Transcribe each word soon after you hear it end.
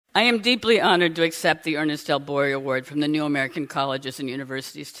I am deeply honored to accept the Ernest L. Boyer Award from the New American Colleges and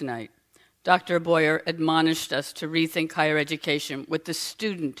Universities tonight. Dr. Boyer admonished us to rethink higher education with the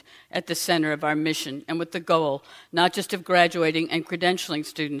student at the center of our mission and with the goal not just of graduating and credentialing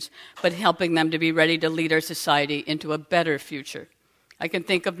students, but helping them to be ready to lead our society into a better future. I can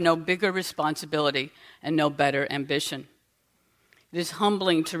think of no bigger responsibility and no better ambition. It is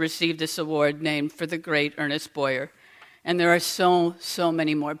humbling to receive this award named for the great Ernest Boyer, and there are so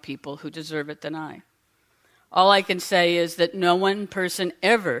many more people who deserve it than I. All I can say is that no one person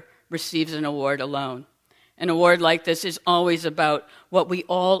ever receives an award alone. An award like this is always about what we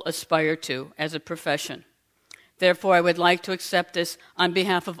all aspire to as a profession. Therefore, I would like to accept this on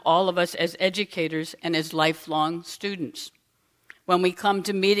behalf of all of us as educators and as lifelong students. When we come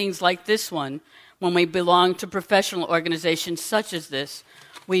to meetings like this one, when we belong to professional organizations such as this,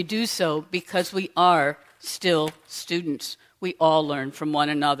 we do so because we are still students. We all learn from one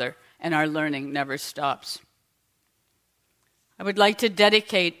another, and our learning never stops. I would like to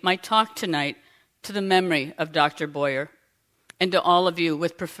dedicate my talk tonight to the memory of Dr. Boyer and to all of you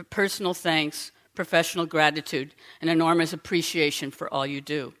with personal thanks, professional gratitude, and enormous appreciation for all you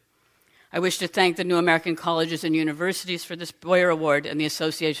do. I wish to thank the New American Colleges and Universities for this Boyer Award and the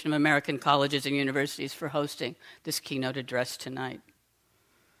Association of American Colleges and Universities for hosting this keynote address tonight.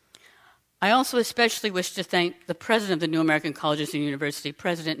 I also especially wish to thank the president of the New American Colleges and University,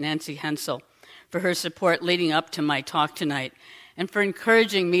 President Nancy Hensel, for her support leading up to my talk tonight and for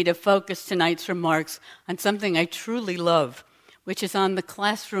encouraging me to focus tonight's remarks on something I truly love, which is on the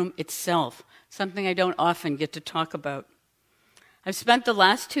classroom itself, something I don't often get to talk about. I've spent the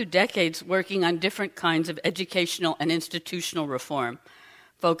last 2 decades working on different kinds of educational and institutional reform,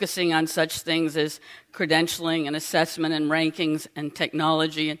 focusing on such things as credentialing and assessment and rankings and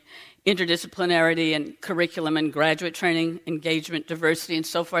technology and interdisciplinarity and curriculum and graduate training, engagement, diversity, and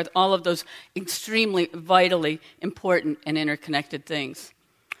so forth, all of those extremely vitally important and interconnected things.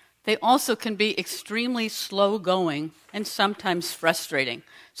 They also can be extremely slow-going and sometimes frustrating.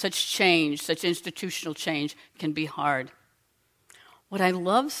 Such change, such institutional change, can be hard. What I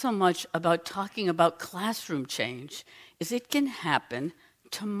love so much about talking about classroom change is it can happen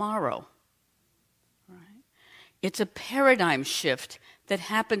tomorrow. Right? It's a paradigm shift that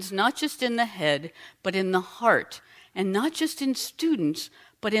happens not just in the head, but in the heart, and not just in students,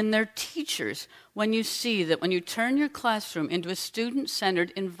 but in their teachers, when you see that when you turn your classroom into a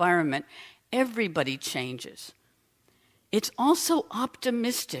student-centered environment, everybody changes. It's also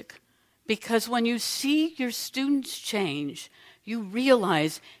optimistic, because when you see your students change, you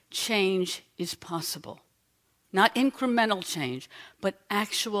realize change is possible. Not incremental change, but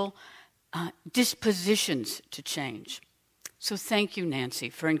actual dispositions to change. So thank you,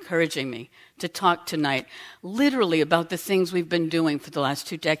 Nancy, for encouraging me to talk tonight literally about the things we've been doing for the last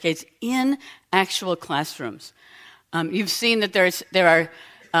 2 decades in actual classrooms. You've seen that there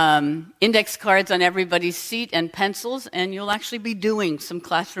are index cards on everybody's seat and pencils, and you'll actually be doing some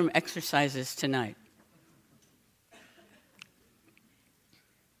classroom exercises tonight.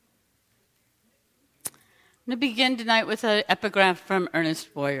 I'm going to begin tonight with an epigraph from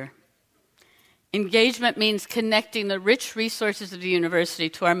Ernest Boyer. Engagement means connecting the rich resources of the university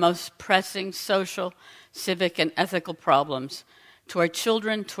to our most pressing social, civic, and ethical problems, to our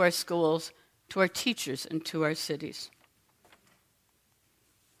children, to our schools, to our teachers, and to our cities.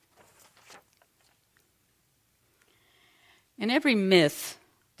 In every myth,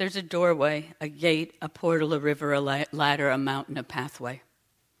 there's a doorway, a gate, a portal, a river, a ladder, a mountain, a pathway.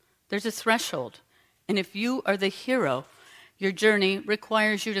 There's a threshold, and if you are the hero, your journey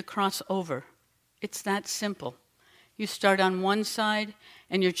requires you to cross over. It's that simple. You start on one side,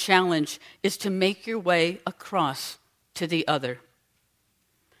 and your challenge is to make your way across to the other.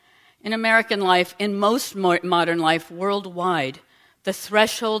 In American life, in most modern life worldwide, the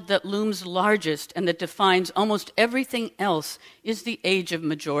threshold that looms largest and that defines almost everything else is the age of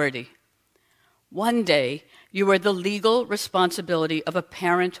majority. One day, you are the legal responsibility of a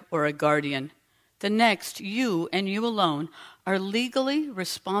parent or a guardian. The next, you and you alone are legally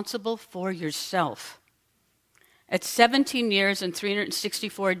responsible for yourself. At 17 years and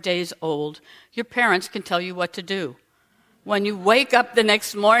 364 days old, your parents can tell you what to do. When you wake up the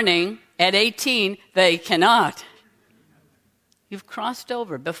next morning at 18, they cannot. You've crossed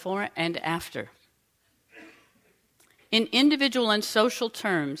over before and after. In individual and social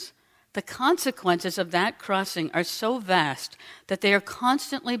terms, the consequences of that crossing are so vast that they are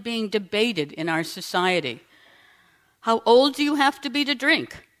constantly being debated in our society. How old do you have to be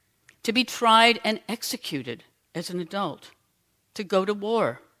drink, to be tried and executed as an adult, to go to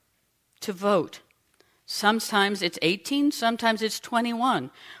war, to vote? Sometimes it's 18, sometimes it's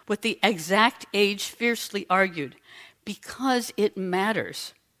 21, with the exact age fiercely argued, because it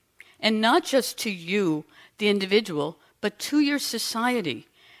matters. And not just to you, the individual, but to your society.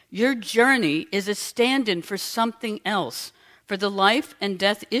 Your journey is a stand-in for something else, for the life and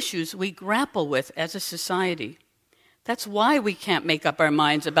death issues we grapple with as a society. That's why we can't make up our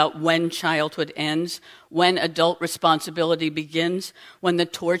minds about when childhood ends, when adult responsibility begins, when the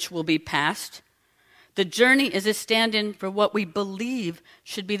torch will be passed. The journey is a stand-in for what we believe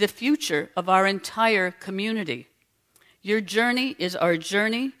should be the future of our entire community. Your journey is our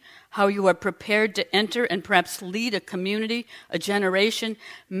journey. How you are prepared to enter and perhaps lead a community, a generation,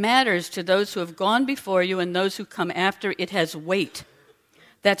 matters to those who have gone before you and those who come after. It has weight.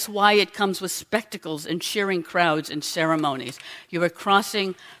 That's why it comes with spectacles and cheering crowds and ceremonies. You are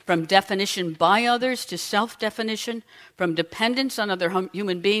crossing from definition by others to self-definition, from dependence on other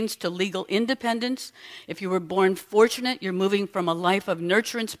human beings to legal independence. If you were born fortunate, you're moving from a life of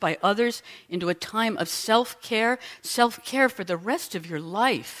nurturance by others into a time of self-care for the rest of your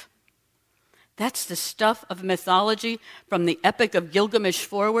life. That's the stuff of mythology from the Epic of Gilgamesh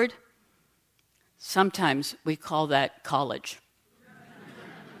forward. Sometimes we call that college.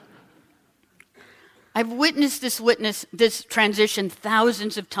 I've witnessed this transition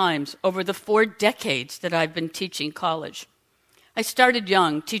thousands of times over the 4 decades that I've been teaching college. I started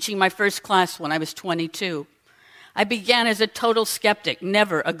young, teaching my first class when I was 22. I began as a total skeptic,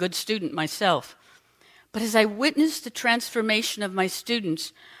 never a good student myself. But as I witnessed the transformation of my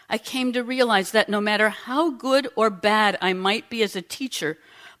students, I came to realize that no matter how good or bad I might be as a teacher,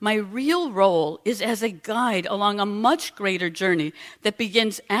 my real role is as a guide along a much greater journey that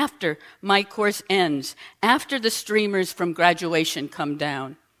begins after my course ends, after the streamers from graduation come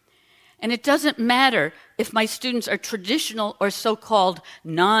down. And it doesn't matter if my students are traditional or so-called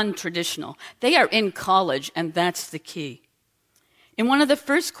non-traditional. They are in college, and that's the key. In one of the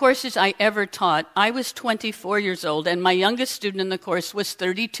first courses I ever taught, I was 24 years old, and my youngest student in the course was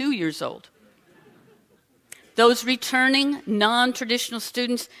 32 years old. Those returning non-traditional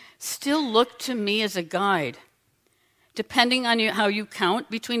students still look to me as a guide. Depending on how you count,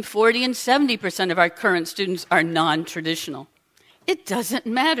 between 40 and 70% of our current students are non-traditional. It doesn't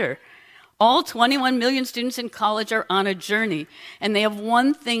matter. All 21 million students in college are on a journey, and they have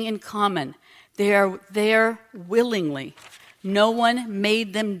one thing in common. They are there willingly. No one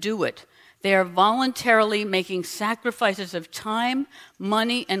made them do it. They are voluntarily making sacrifices of time,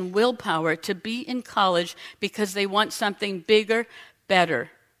 money, and willpower to be in college because they want something bigger, better.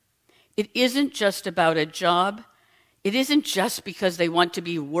 It isn't just about a job. It isn't just because they want to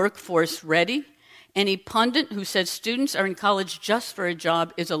be workforce ready. Any pundit who says students are in college just for a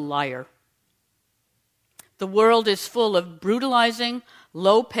job is a liar. The world is full of brutalizing,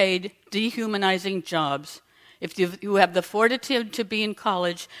 low-paid, dehumanizing jobs. If you have the fortitude to be in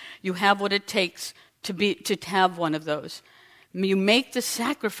college, you have what it takes to have one of those. You make the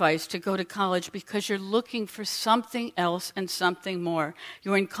sacrifice to go to college because you're looking for something else and something more.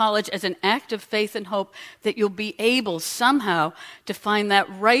 You're in college as an act of faith and hope that you'll be able somehow to find that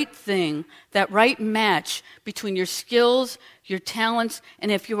right thing, that right match between your skills, your talents,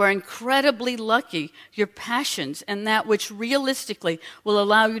 and if you are incredibly lucky, your passions, and that which realistically will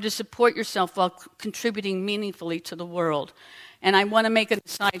allow you to support yourself while contributing meaningfully to the world. And I want to make an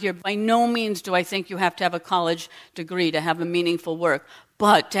aside here. By no means do I think you have to have a college degree to have a meaningful work.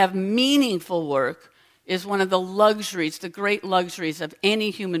 But to have meaningful work is one of the luxuries, the great luxuries of any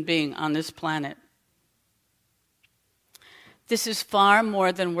human being on this planet. This is far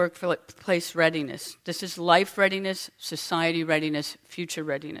more than workplace readiness. This is life readiness, society readiness, future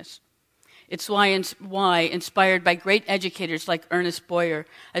readiness. It's why, inspired by great educators like Ernest Boyer,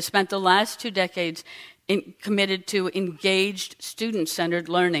 I spent the last 2 decades committed to engaged, student-centered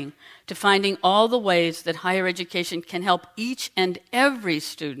learning, to finding all the ways that higher education can help each and every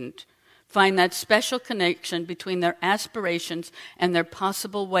student find that special connection between their aspirations and their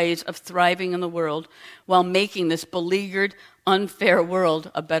possible ways of thriving in the world while making this beleaguered, unfair world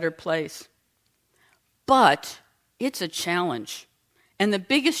a better place. But it's a challenge. And the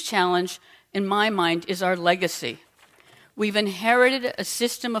biggest challenge, in my mind, is our legacy. We've inherited a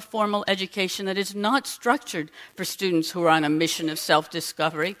system of formal education that is not structured for students who are on a mission of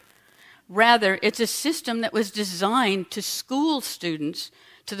self-discovery. Rather, it's a system that was designed to school students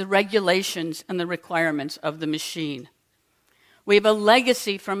to the regulations and the requirements of the machine. We have a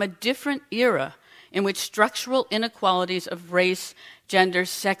legacy from a different era in which structural inequalities of race, gender,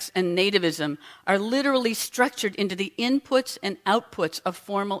 sex, and nativism are literally structured into the inputs and outputs of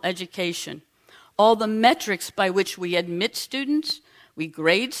formal education. All the metrics by which we admit students, We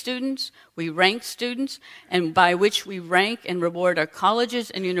grade students, we rank students, and by which we rank and reward our colleges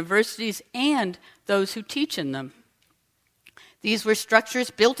and universities and those who teach in them. These were structures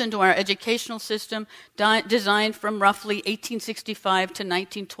built into our educational system, designed from roughly 1865 to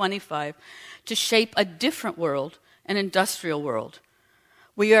 1925 to shape a different world, an industrial world.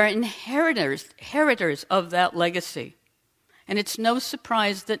 We are inheritors of that legacy. And it's no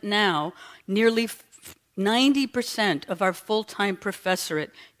surprise that now nearly 90% of our full-time professorate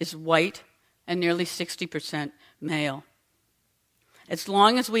is white and nearly 60% male. As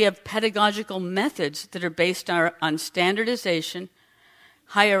long as we have pedagogical methods that are based on standardization,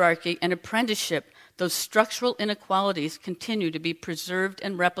 hierarchy, and apprenticeship, those structural inequalities continue to be preserved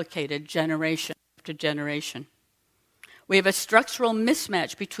and replicated generation after generation. We have a structural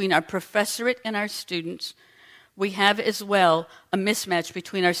mismatch between our professorate and our students. We have as well a mismatch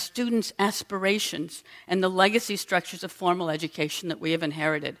between our students' aspirations and the legacy structures of formal education that we have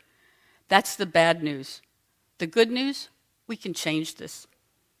inherited. That's the bad news. The good news? We can change this.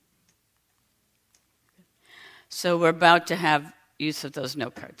 So we're about to have use of those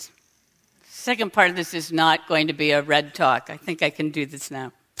note cards. Second part of this is not going to be a red talk. I think I can do this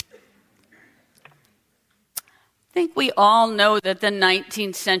now. I think we all know that the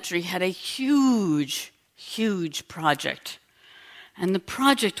 19th century had a huge project. And the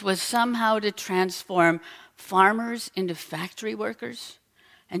project was somehow to transform farmers into factory workers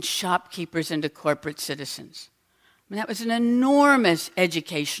and shopkeepers into corporate citizens. I mean, that was an enormous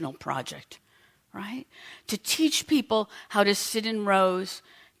educational project, right? To teach people how to sit in rows,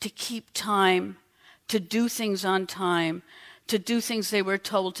 to keep time, to do things on time, to do things they were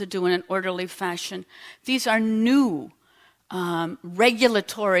told to do in an orderly fashion. These are new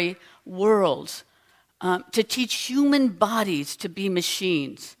regulatory worlds to teach human bodies to be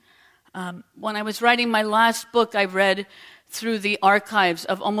machines. When I was writing my last book, I read through the archives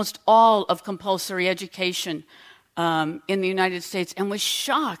of almost all of compulsory education in the United States and was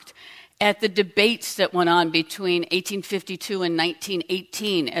shocked at the debates that went on between 1852 and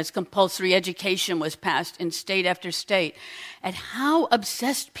 1918 as compulsory education was passed in state after state, at how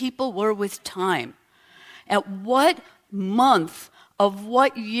obsessed people were with time. At what month of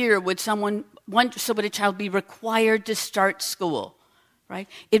what year would a child be required to start school, right?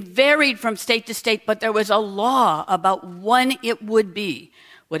 It varied from state to state, but there was a law about when it would be.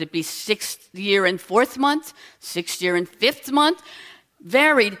 Would it be 6th year and 4th month, 6th year and 5th month?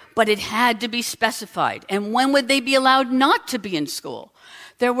 Varied, but it had to be specified. And when would they be allowed not to be in school?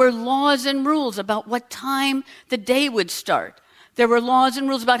 There were laws and rules about what time the day would start. There were laws and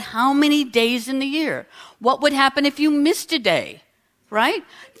rules about how many days in the year. What would happen if you missed a day, right?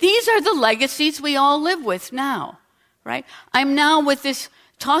 These are the legacies we all live with now, right? I'm now with this,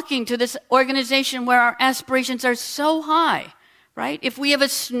 talking to this organization where our aspirations are so high, right? If we have a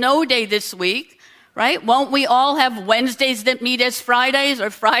snow day this week, right? Won't we all have Wednesdays that meet as Fridays or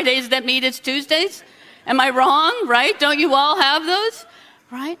Fridays that meet as Tuesdays? Am I wrong, right? Don't you all have those,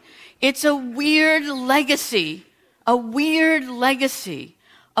 right? It's a weird legacy of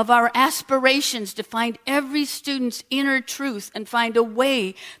our aspirations to find every student's inner truth and find a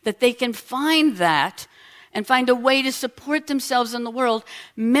way that they can find that and find a way to support themselves in the world,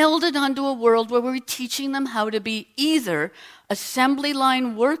 melded onto a world where we're teaching them how to be either assembly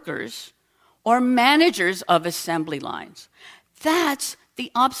line workers or managers of assembly lines. That's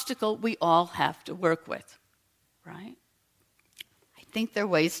the obstacle we all have to work with, right? I think there are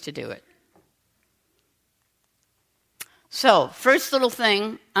ways to do it. So, first little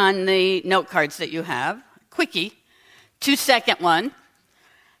thing on the note cards that you have, quickie, 2-second one.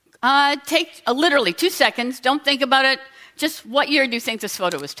 Take literally 2 seconds, don't think about it. Just what year do you think this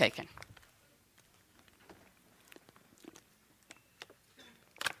photo was taken?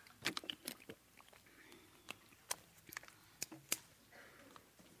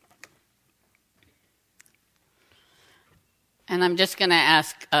 And I'm just going to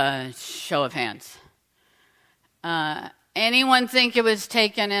ask a show of hands. Anyone think it was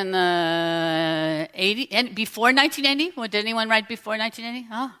taken in the 80s, before 1980? Did anyone write before 1980?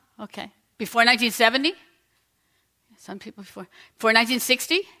 Oh, okay. Before 1970? Some people before. Before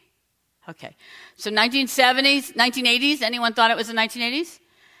 1960? Okay. So 1970s, 1980s, anyone thought it was the 1980s?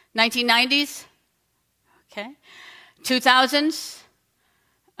 1990s? Okay. 2000s?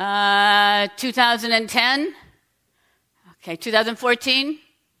 2010? Okay, 2014?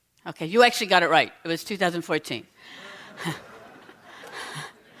 Okay, you actually got it right. It was 2014.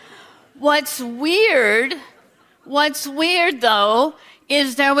 What's weird though,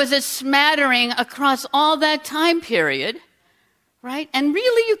 is there was a smattering across all that time period, right? And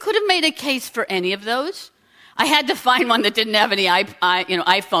really, you could have made a case for any of those. I had to find one that didn't have any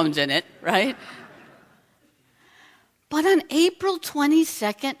iPhones in it, right? But on April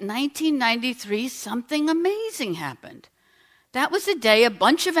 22nd, 1993, something amazing happened. That was the day a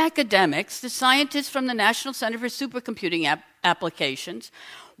bunch of academics, the scientists from the National Center for Supercomputing Applications,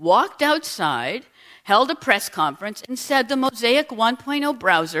 walked outside, held a press conference, and said the Mosaic 1.0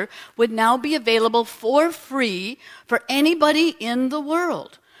 browser would now be available for free for anybody in the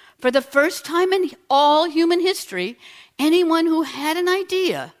world. For the first time in all human history, anyone who had an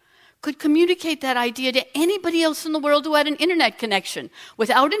idea could communicate that idea to anybody else in the world who had an internet connection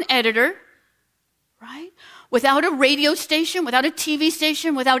without an editor, right? Without a radio station, without a TV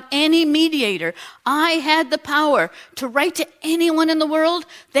station, without any mediator. I had the power to write to anyone in the world.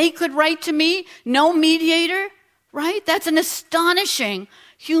 They could write to me, no mediator, right? That's an astonishing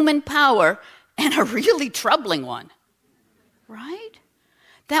human power and a really troubling one, right?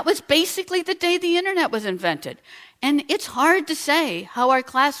 That was basically the day the internet was invented. And it's hard to say how our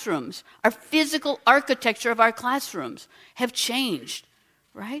classrooms, our physical architecture of our classrooms have changed,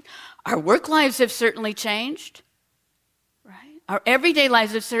 right? Our work lives have certainly changed, right? Our everyday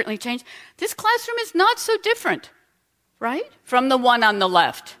lives have certainly changed. This classroom is not so different, right, from the one on the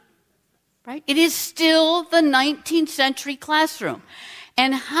left, right? It is still the 19th century classroom.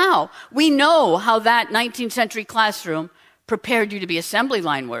 And how? We know how that 19th century classroom prepared you to be assembly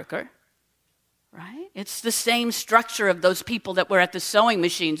line worker, right? It's the same structure of those people that were at the sewing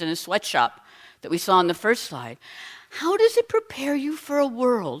machines in a sweatshop that we saw on the first slide. How does it prepare you for a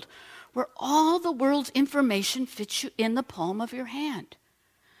world where all the world's information fits you in the palm of your hand?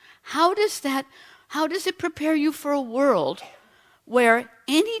 How does it prepare you for a world where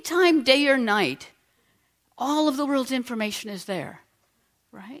anytime, day or night, all of the world's information is there,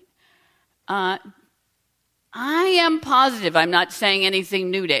 right? I am positive, I'm not saying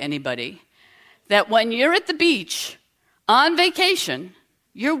anything new to anybody, that when you're at the beach on vacation,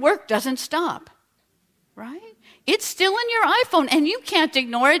 your work doesn't stop, right? It's still in your iPhone, and you can't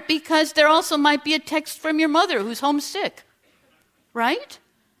ignore it because there also might be a text from your mother who's homesick, right?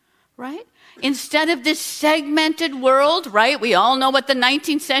 Right? Instead of this segmented world, right? We all know what the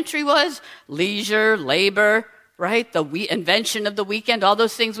 19th century was. Leisure, labor, right? The invention of the weekend, all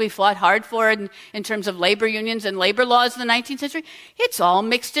those things we fought hard for in terms of labor unions and labor laws in the 19th century. It's all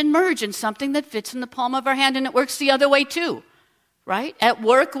mixed and merged in something that fits in the palm of our hand, and it works the other way too. Right? At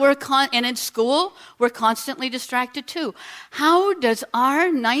work, and in school, we're constantly distracted too. How does our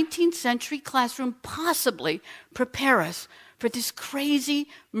 19th century classroom possibly prepare us for this crazy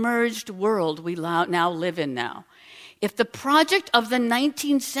merged world we now live in now? If the project of the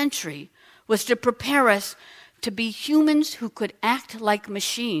 19th century was to prepare us to be humans who could act like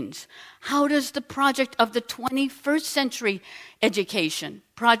machines, how does the project of the 21st century education,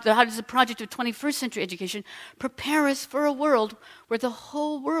 how does the project of 21st century education prepare us for a world where the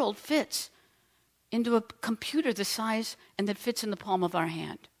whole world fits into a computer the size and that fits in the palm of our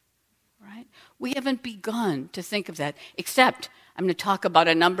hand, right? We haven't begun to think of that, except I'm going to talk about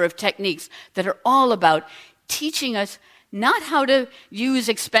a number of techniques that are all about teaching us not how to use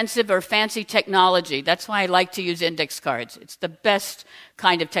expensive or fancy technology. That's why I like to use index cards. It's the best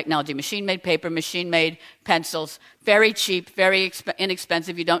kind of technology. Machine-made paper, machine-made pencils, very cheap, very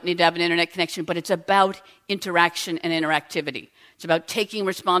inexpensive. You don't need to have an internet connection, but it's about interaction and interactivity. It's about taking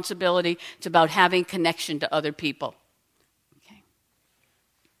responsibility. It's about having connection to other people. Okay.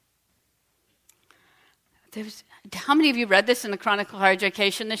 How many of you read this in the Chronicle of Higher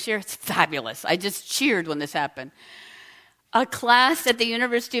Education this year? It's fabulous. I just cheered when this happened. A class at the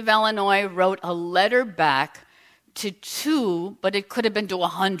University of Illinois wrote a letter back to 2, but it could have been to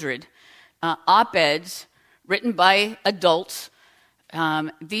 100, op-eds written by adults.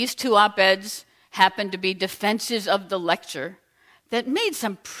 These 2 op-eds happened to be defenses of the lecture that made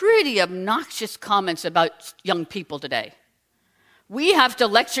some pretty obnoxious comments about young people today. We have to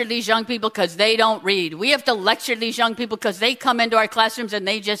lecture these young people because they don't read. We have to lecture these young people because they come into our classrooms and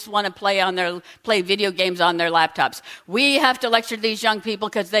they just want to play video games on their laptops. We have to lecture these young people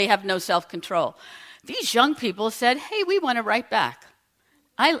because they have no self-control. These young people said, hey, we want to write back.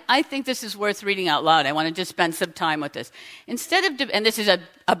 I think this is worth reading out loud. I want to just spend some time with this. Instead of, and this is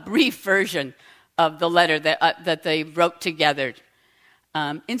a brief version of the letter that they wrote together.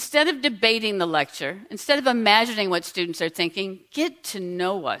 Instead of debating the lecture, instead of imagining what students are thinking, get to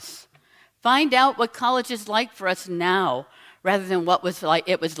know us. Find out what college is like for us now, rather than what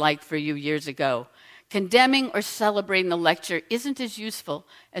it was like for you years ago. Condemning or celebrating the lecture isn't as useful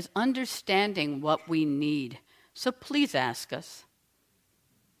as understanding what we need. So please ask us.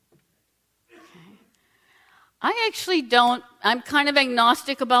 Okay. I actually don't. I'm kind of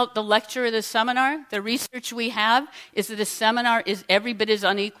agnostic about the lecture or the seminar. The research we have is that the seminar is every bit as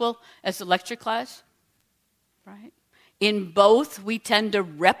unequal as the lecture class, right? In both, we tend to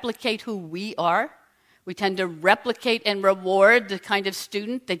replicate who we are. We tend to replicate and reward the kind of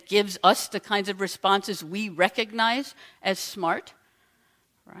student that gives us the kinds of responses we recognize as smart,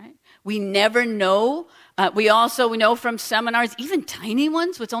 right? We never know. We know from seminars, even tiny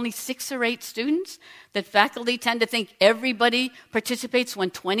ones with only 6 or 8 students, that faculty tend to think everybody participates when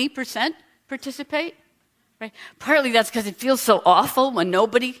 20% participate, right? Partly that's because it feels so awful when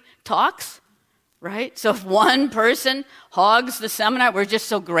nobody talks, right? So if one person hogs the seminar, we're just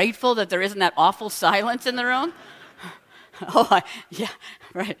so grateful that there isn't that awful silence in the room. Yeah,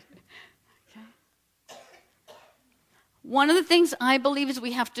 right. One of the things I believe is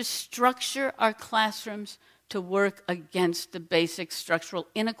we have to structure our classrooms to work against the basic structural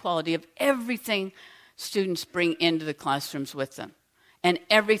inequality of everything students bring into the classrooms with them and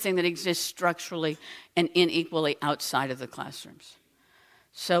everything that exists structurally and unequally outside of the classrooms.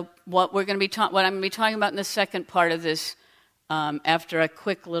 So what I'm going to be talking about in the second part of this, after a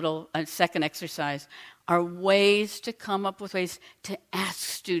quick little second exercise, are ways to come up with ways to ask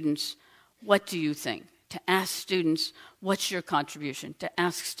students, what do you think? To ask students, what's your contribution? To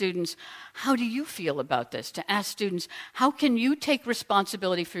ask students, how do you feel about this? To ask students, how can you take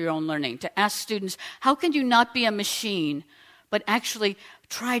responsibility for your own learning? To ask students, how can you not be a machine, but actually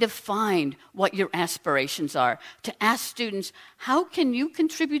try to find what your aspirations are? To ask students, how can you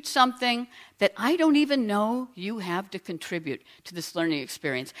contribute something that I don't even know you have to contribute to this learning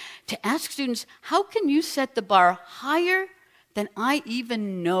experience? To ask students, how can you set the bar higher than I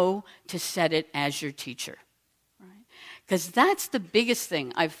even know to set it as your teacher, right? Because that's the biggest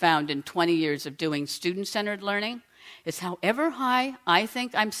thing I've found in 20 years of doing student-centered learning, is however high I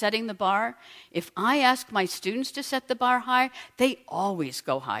think I'm setting the bar, if I ask my students to set the bar high, they always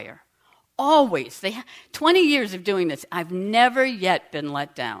go higher. Always. 20 years of doing this, I've never yet been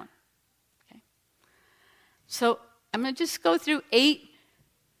let down. Okay? So I'm going to just go through 8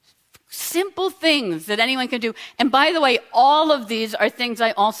 simple things that anyone can do. And by the way, all of these are things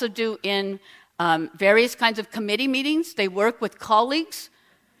I also do in various kinds of committee meetings. They work with colleagues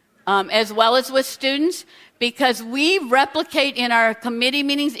as well as with students, because we replicate in our committee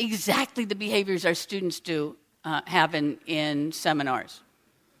meetings exactly the behaviors our students do have in seminars.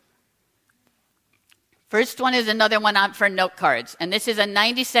 First one is another one out for note cards. And this is a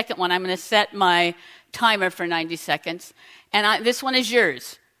 90-second one. I'm going to set my timer for 90 seconds. And this one is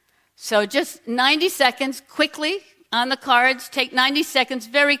yours. So just 90 seconds, quickly, on the cards. Take 90 seconds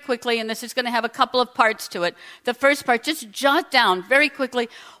very quickly, and this is going to have a couple of parts to it. The first part, just jot down very quickly,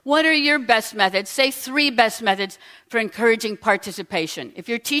 what are your best methods? Say 3 best methods for encouraging participation. If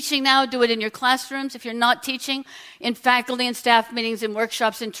you're teaching now, do it in your classrooms. If you're not teaching, in faculty and staff meetings, in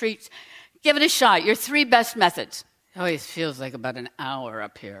workshops and treats, give it a shot. Your 3 best methods. It always feels like about an hour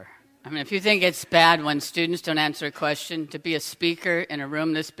up here. I mean, if you think it's bad when students don't answer a question, to be a speaker in a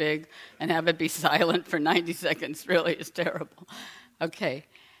room this big and have it be silent for 90 seconds really is terrible. Okay.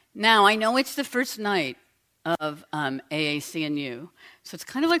 Now, I know it's the first night of AAC&U, so it's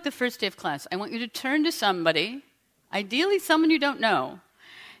kind of like the first day of class. I want you to turn to somebody, ideally someone you don't know,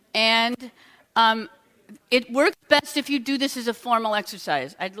 and it works best if you do this as a formal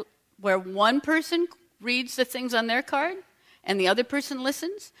exercise, where one person reads the things on their card, and the other person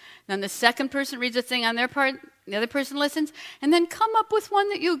listens. Then the second person reads a thing on their part, the other person listens, and then come up with one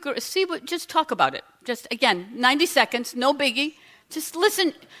that you see. Just talk about it. Just, again, 90 seconds, no biggie. Just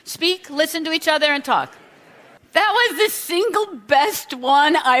listen, speak, listen to each other, and talk. That was the single best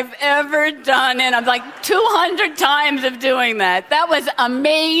one I've ever done, and I'm like 200 times of doing that. That was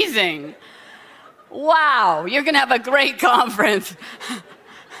amazing. Wow, you're going to have a great conference.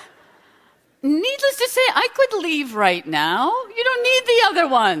 Needless to say, I could leave right now. You don't need the other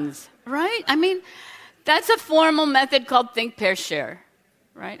ones, right? I mean, that's a formal method called think, pair, share,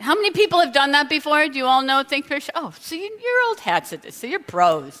 right? How many people have done that before? Do you all know think, pair, share? Oh, so you're old hats at this, so you're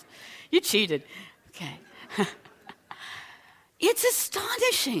pros. You cheated. Okay. It's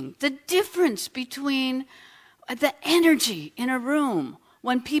astonishing, the difference between the energy in a room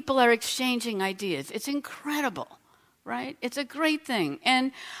when people are exchanging ideas. It's incredible. Right? It's a great thing.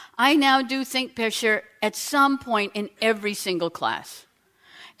 And I now do think, pair, share at some point in every single class.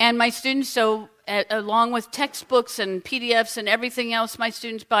 And my students, along with textbooks and PDFs and everything else my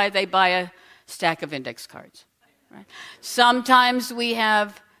students buy, they buy a stack of index cards. Right? Sometimes we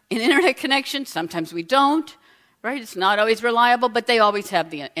have an internet connection, sometimes we don't. Right? It's not always reliable, but they always have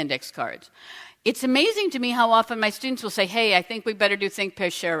the index cards. It's amazing to me how often my students will say, hey, I think we better do think,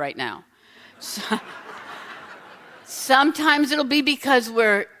 pair, share right now. So, Sometimes it'll be because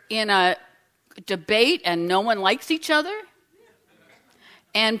we're in a debate and no one likes each other.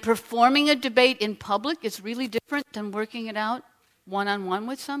 And performing a debate in public is really different than working it out one-on-one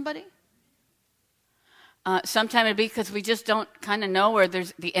with somebody. Sometimes it'll be because we just don't kind of know where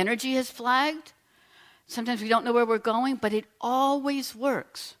the energy has flagged. Sometimes we don't know where we're going, but it always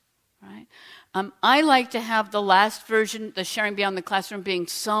works, right? I like to have the last version, the sharing beyond the classroom, being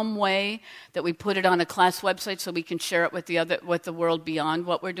some way that we put it on a class website so we can share it with the world beyond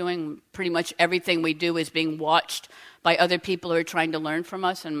what we're doing. Pretty much everything we do is being watched by other people who are trying to learn from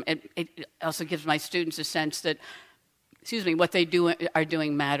us, and it also gives my students a sense that, what they are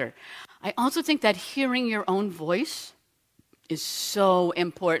doing matter. I also think that hearing your own voice is so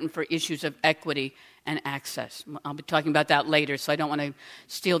important for issues of equity and access. I'll be talking about that later, so I don't want to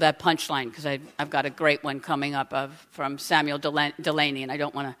steal that punchline, because I've got a great one coming up from Samuel Delaney, and I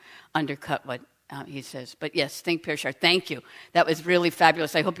don't want to undercut what he says. But yes, think, pair, share. Thank you. That was really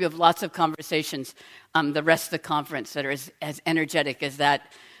fabulous. I hope you have lots of conversations the rest of the conference that are as energetic as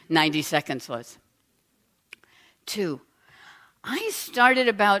that 90 seconds was. 2, I started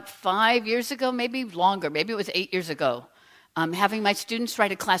about 5 years ago, maybe longer, maybe it was 8 years ago, having my students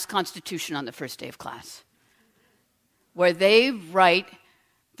write a class constitution on the first day of class, where they write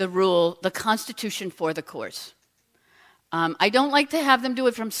the constitution for the course. I don't like to have them do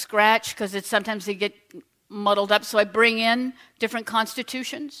it from scratch because sometimes they get muddled up, so I bring in different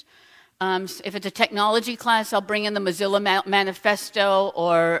constitutions. If it's a technology class, I'll bring in the Mozilla Manifesto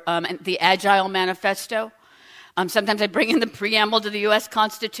or the Agile Manifesto. Sometimes I bring in the preamble to the U.S.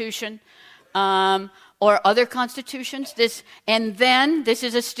 Constitution. Or other constitutions. This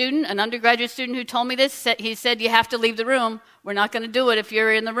is a student, an undergraduate student who told me this. He said, you have to leave the room. We're not going to do it if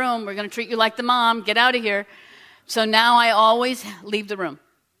you're in the room. We're going to treat you like the mom. Get out of here. So now I always leave the room.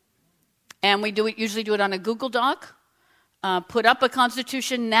 And we usually do it on a Google Doc, put up a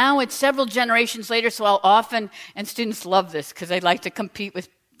constitution. Now it's several generations later, so I'll often, and students love this because they like to compete with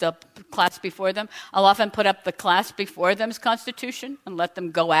the class before them. I'll often put up the class before them's constitution and let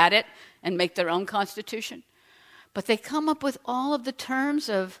them go at it and make their own constitution. But they come up with all of the terms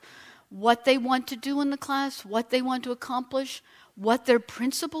of what they want to do in the class, what they want to accomplish, what their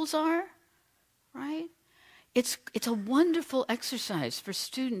principles are, right? It's a wonderful exercise for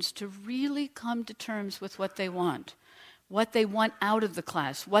students to really come to terms with what they want out of the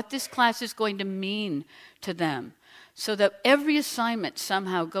class, what this class is going to mean to them, so that every assignment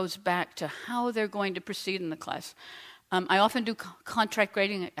somehow goes back to how they're going to proceed in the class. I often do contract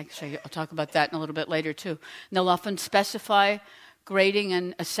grading. Actually, I'll talk about that in a little bit later, too. And they'll often specify grading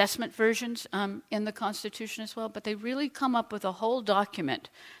and assessment versions in the Constitution as well, but they really come up with a whole document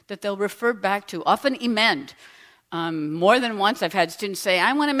that they'll refer back to, often amend. More than once I've had students say,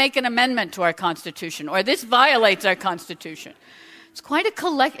 I want to make an amendment to our Constitution, or this violates our Constitution.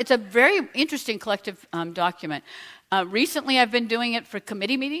 It's a very interesting collective document. Recently I've been doing it for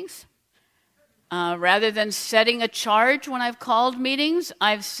committee meetings. Rather than setting a charge when I've called meetings,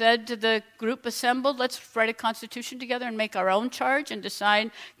 I've said to the group assembled, let's write a constitution together and make our own charge and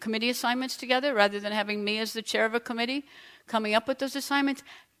decide committee assignments together, rather than having me as the chair of a committee coming up with those assignments.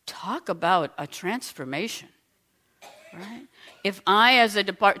 Talk about a transformation, right? If I, as an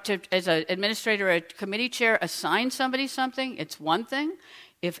administrator or a committee chair, assign somebody something, it's one thing.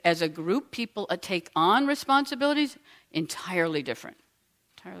 If, as a group, people take on responsibilities, entirely different.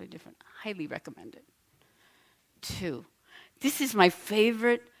 Entirely different. Highly recommend it. 2, this is my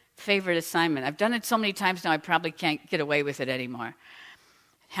favorite assignment. I've done it so many times now I probably can't get away with it anymore.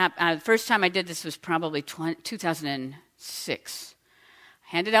 The first time I did this was probably 2006. I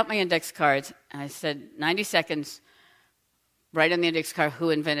handed out my index cards, and I said, 90 seconds, write on the index card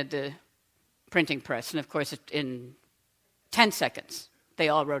who invented the printing press. And of course, in 10 seconds, they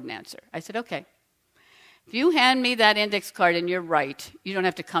all wrote an answer. I said, okay. If you hand me that index card and you're right, you don't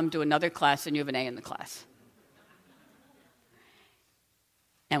have to come to another class and you have an A in the class.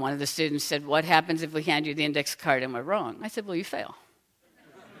 And one of the students said, what happens if we hand you the index card and we're wrong? I said, well, you fail.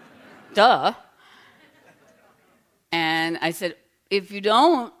 Duh. And I said, if you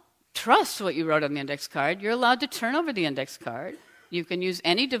don't trust what you wrote on the index card, you're allowed to turn over the index card. You can use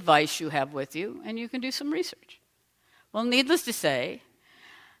any device you have with you, and you can do some research. Well, needless to say,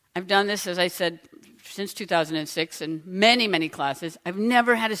 I've done this, as I said, since 2006 in many, many classes. I've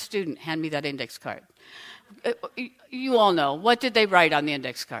never had a student hand me that index card. You all know. What did they write on the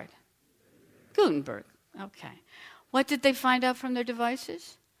index card? Gutenberg. Okay. What did they find out from their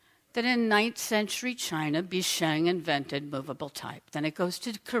devices? That in 9th century China, Bisheng invented movable type. Then it goes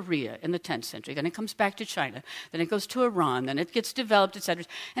to Korea in the 10th century. Then it comes back to China. Then it goes to Iran. Then it gets developed, etc.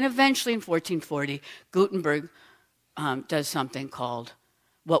 And eventually in 1440, Gutenberg does something called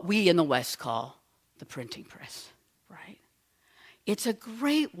what we in the West call the printing press, right? It's a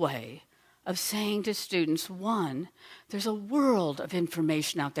great way of saying to students, one, there's a world of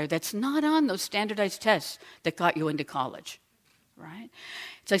information out there that's not on those standardized tests that got you into college, right?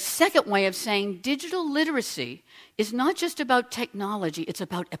 It's a second way of saying digital literacy is not just about technology, it's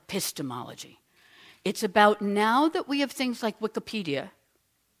about epistemology. It's about now that we have things like Wikipedia.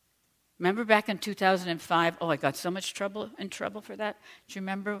 Remember back in 2005? Oh, I got so much in trouble for that. Do you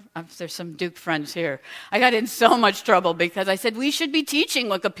remember? There's some Duke friends here. I got in so much trouble because I said we should be teaching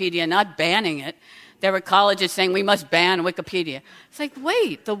Wikipedia, not banning it. There were colleges saying we must ban Wikipedia. It's like,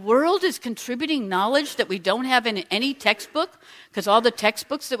 wait, the world is contributing knowledge that we don't have in any textbook because all the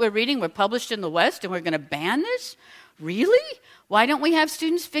textbooks that we're reading were published in the West and we're going to ban this? Really? Why don't we have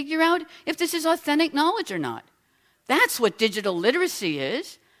students figure out if this is authentic knowledge or not? That's what digital literacy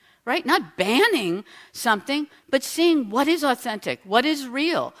is. Right? Not banning something, but seeing what is authentic, what is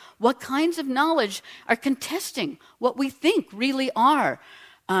real, what kinds of knowledge are contesting what we think really are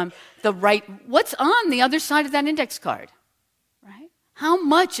what's on the other side of that index card, right? How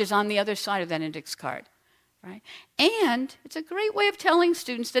much is on the other side of that index card, right? And it's a great way of telling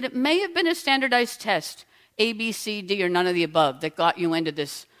students that it may have been a standardized test, A, B, C, D, or none of the above, that got you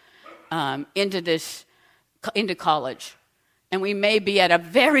into college. And we may be at a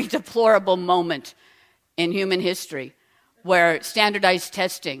very deplorable moment in human history where standardized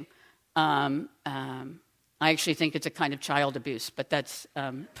testing, I actually think it's a kind of child abuse, but that's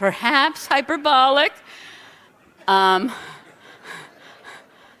perhaps hyperbolic.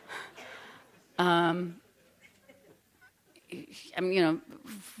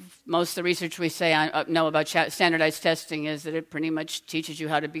 Most of the research we know about standardized testing is that it pretty much teaches you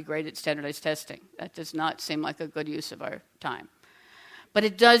how to be great at standardized testing. That does not seem like a good use of our time. But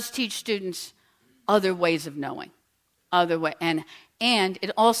it does teach students other ways of knowing, and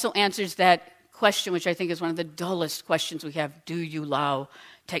it also answers that question, which I think is one of the dullest questions we have: do you allow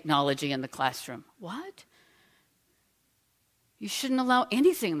technology in the classroom? What? You shouldn't allow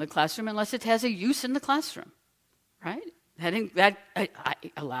anything in the classroom unless it has a use in the classroom, right? I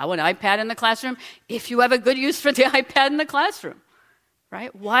allow an iPad in the classroom if you have a good use for the iPad in the classroom,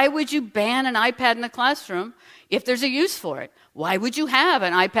 right? Why would you ban an iPad in the classroom if there's a use for it? Why would you have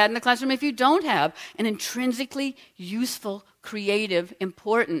an iPad in the classroom if you don't have an intrinsically useful, creative,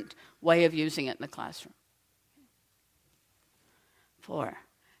 important way of using it in the classroom? 4.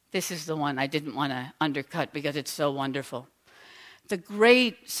 This is the one I didn't want to undercut because it's so wonderful. The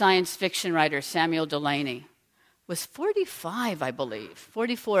great science fiction writer Samuel Delany was 45, I believe,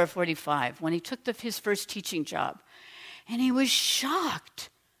 44 or 45, when he took his first teaching job. And he was shocked.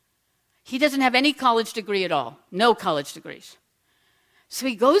 He doesn't have any college degree at all, no college degrees. So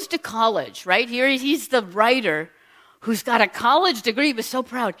he goes to college, right? Here he's the writer who's got a college degree. He was so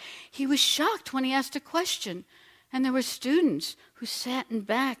proud. He was shocked when he asked a question, and there were students who sat in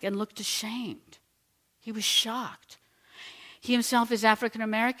back and looked ashamed. He was shocked. He himself is African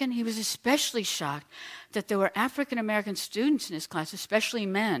American. He was especially shocked that there were African American students in his class, especially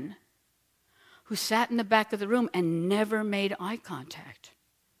men, who sat in the back of the room and never made eye contact.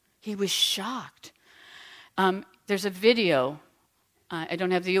 He was shocked. There's a video. I don't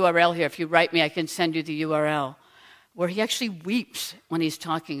have the URL here. If you write me, I can send you the URL, where he actually weeps when he's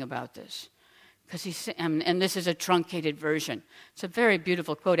talking about this. And this is a truncated version. It's a very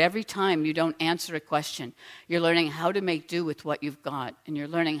beautiful quote. Every time you don't answer a question, you're learning how to make do with what you've got, and you're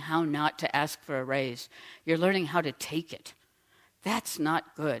learning how not to ask for a raise. You're learning how to take it. That's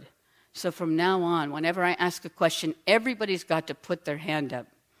not good. So from now on, whenever I ask a question, everybody's got to put their hand up.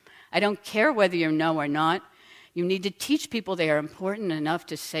 I don't care whether you know or not. You need to teach people they are important enough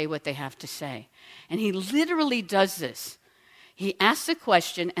to say what they have to say. And he literally does this. He asks a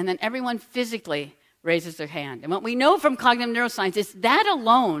question, and then everyone physically raises their hand. And what we know from cognitive neuroscience is that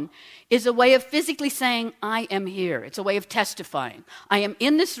alone is a way of physically saying, I am here. It's a way of testifying. I am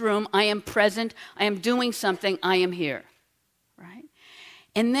in this room. I am present. I am doing something. I am here. Right?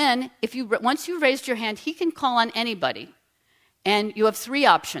 And then, once you've raised your hand, he can call on anybody. And you have 3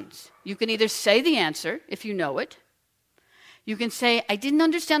 options. You can either say the answer, if you know it. You can say, I didn't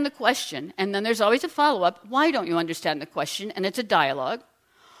understand the question, and then there's always a follow-up. Why don't you understand the question? And it's a dialogue.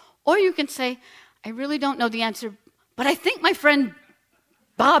 Or you can say, I really don't know the answer, but I think my friend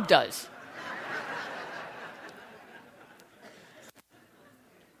Bob does.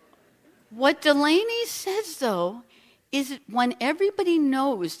 What Delany says, though, is that when everybody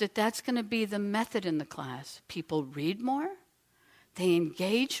knows that that's going to be the method in the class, people read more, they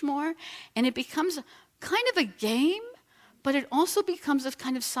engage more, and it becomes kind of a game, but it also becomes this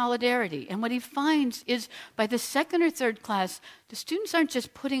kind of solidarity. And what he finds is by the second or third class, the students aren't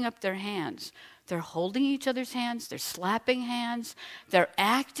just putting up their hands. They're holding each other's hands, they're slapping hands, they're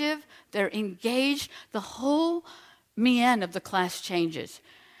active, they're engaged. The whole mien of the class changes.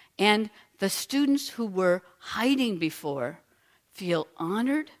 And the students who were hiding before feel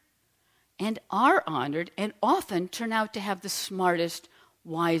honored and are honored and often turn out to have the smartest,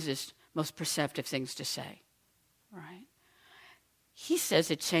 wisest, most perceptive things to say, right? He says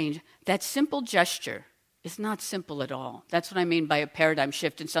it changed. That simple gesture is not simple at all. That's what I mean by a paradigm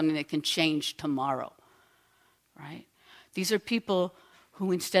shift and something that can change tomorrow, right? These are people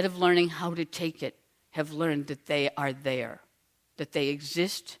who, instead of learning how to take it, have learned that they are there, that they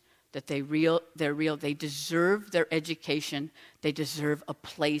exist, that they're real, they deserve their education, they deserve a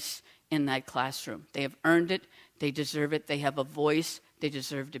place in that classroom. They have earned it, they deserve it, they have a voice, they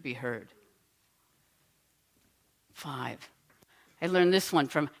deserve to be heard. 5. I learned this one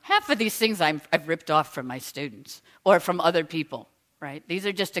from half of these things I've ripped off from my students or from other people, right? These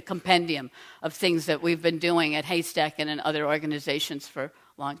are just a compendium of things that we've been doing at Haystack and in other organizations for a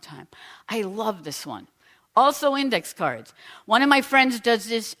long time. I love this one. Also index cards. One of my friends does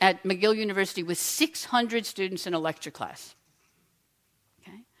this at McGill University with 600 students in a lecture class.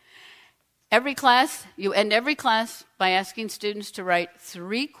 Okay? Every class, you end every class by asking students to write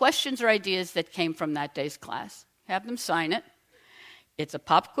 3 questions or ideas that came from that day's class. Have them sign it. It's a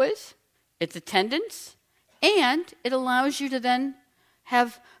pop quiz, it's attendance, and it allows you to then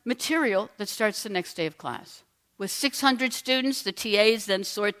have material that starts the next day of class. With 600 students, the TAs then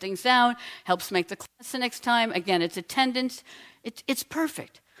sort things out, helps make the class the next time. Again, it's attendance. It's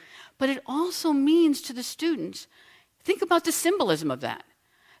perfect. But it also means to the students, think about the symbolism of that.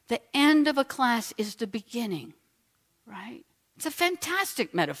 The end of a class is the beginning, right? It's a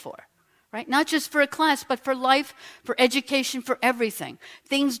fantastic metaphor. Right? Not just for a class, but for life, for education, for everything.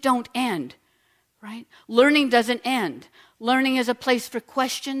 Things don't end, right? Learning doesn't end. Learning is a place for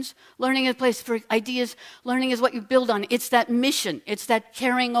questions. Learning is a place for ideas. Learning is what you build on. It's that mission. It's that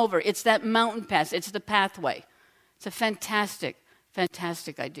carrying over. It's that mountain pass. It's the pathway. It's a fantastic,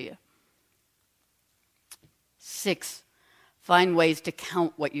 fantastic idea. 6, find ways to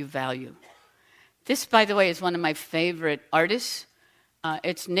count what you value. This, by the way, is one of my favorite artists.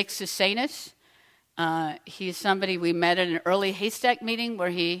 It's Nick Susanis. He's somebody we met at an early Haystack meeting where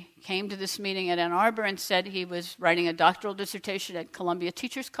he came to this meeting at Ann Arbor and said he was writing a doctoral dissertation at Columbia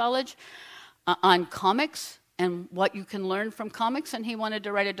Teachers College on comics and what you can learn from comics, and he wanted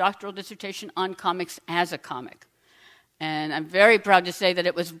to write a doctoral dissertation on comics as a comic. And I'm very proud to say that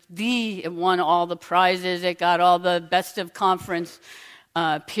it won all the prizes, it got all the best of conference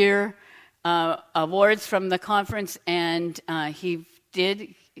peer awards from the conference, and he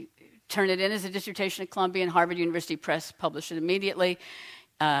did turn it in as a dissertation at Columbia, and Harvard University Press published it immediately.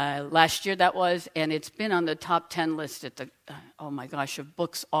 Last year that was, and it's been on the top 10 list at of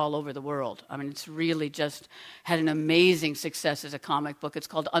books all over the world. I mean, it's really just had an amazing success as a comic book. It's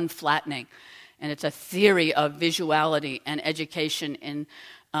called Unflattening, and it's a theory of visuality and education, and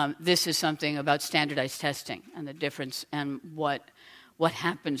this is something about standardized testing and the difference and what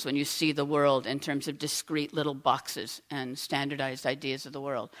happens when you see the world in terms of discrete little boxes and standardized ideas of the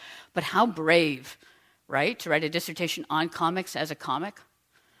world. But how brave, right, to write a dissertation on comics as a comic?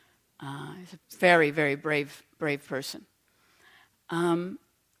 He's a very, very brave person.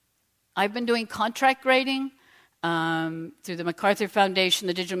 I've been doing contract grading through the MacArthur Foundation,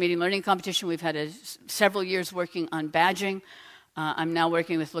 the Digital Media Learning Competition. We've had several years working on badging. I'm now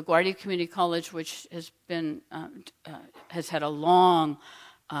working with LaGuardia Community College, which has had a long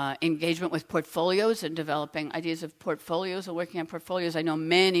engagement with portfolios and developing ideas of portfolios and working on portfolios. I know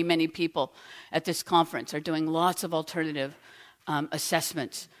many, many people at this conference are doing lots of alternative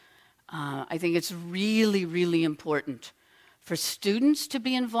assessments. I think it's really, really important for students to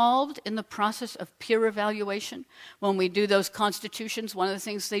be involved in the process of peer evaluation. When we do those constitutions, one of the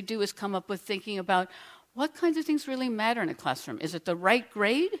things they do is come up with thinking about what kinds of things really matter in a classroom. Is it the right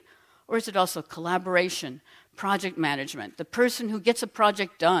grade, or is it also collaboration, project management, the person who gets a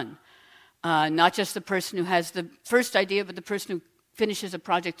project done, not just the person who has the first idea, but the person who finishes a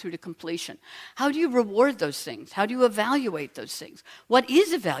project through to completion? How do you reward those things? How do you evaluate those things? What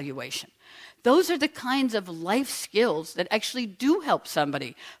is evaluation? Those are the kinds of life skills that actually do help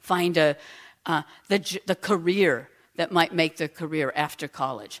somebody find the career that might make the career after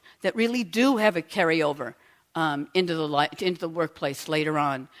college, that really do have a carryover into the workplace later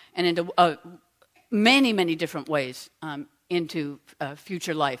on, and into many, many different ways into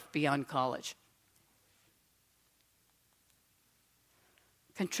future life beyond college.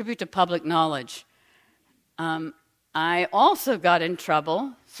 Contribute to public knowledge. I also got in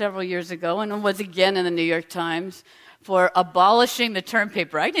trouble several years ago, and was again in the New York Times, for abolishing the term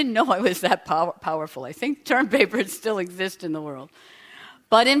paper. I didn't know I was that powerful. I think term papers still exist in the world.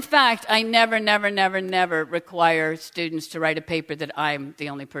 But in fact, I never require students to write a paper that I'm the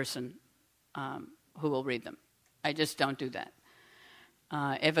only person who will read them. I just don't do that.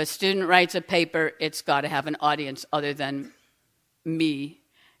 If a student writes a paper, it's got to have an audience other than me.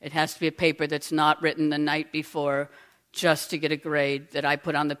 It has to be a paper that's not written the night before just to get a grade that I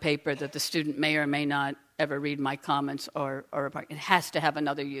put on the paper that the student may or may not ever read my comments or it has to have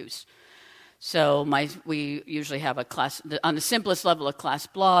another use. So we usually have a class, on the simplest level, a class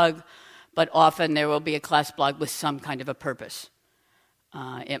blog, but often there will be a class blog with some kind of a purpose.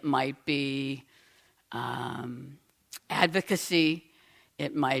 It might be advocacy,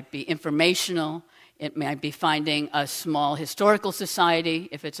 it might be informational, it might be finding a small historical society,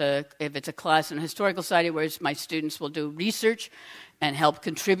 if it's a class in a historical society where my students will do research and help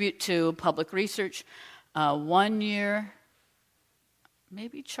contribute to public research. 1 year,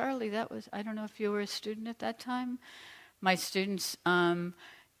 maybe Charlie, I don't know if you were a student at that time. My students, when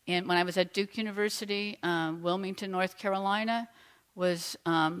I was at Duke University, Wilmington, North Carolina, was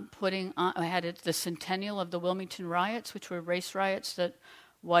putting on, I had the centennial of the Wilmington riots, which were race riots that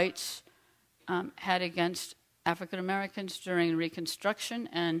whites had against African Americans during Reconstruction,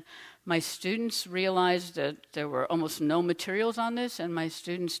 and my students realized that there were almost no materials on this, and my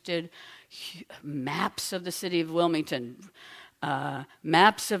students did maps of the city of Wilmington,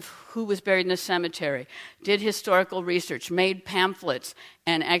 maps of who was buried in the cemetery, did historical research, made pamphlets,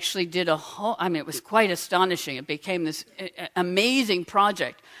 and actually did it was quite astonishing. It became this amazing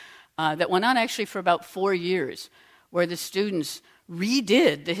project that went on actually for about 4 years, where the students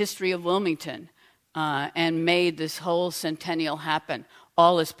redid the history of Wilmington and made this whole centennial happen,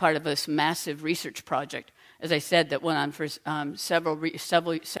 all as part of this massive research project, as I said, that went on for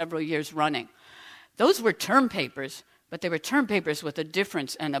several years running. Those were term papers, but they were term papers with a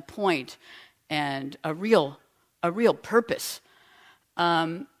difference and a point and a real purpose.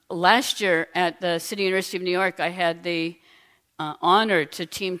 Last year at the City University of New York, I had the honor to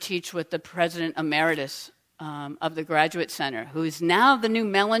team teach with the President Emeritus of the Graduate Center, who is now the new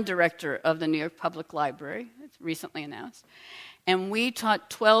Mellon Director of the New York Public Library. It's recently announced. And we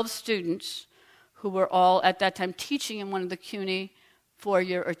taught 12 students who were all, at that time, teaching in one of the CUNY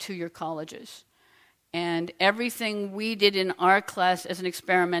 4-year or 2-year colleges. And everything we did in our class as an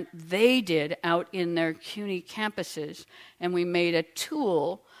experiment, they did out in their CUNY campuses. And we made a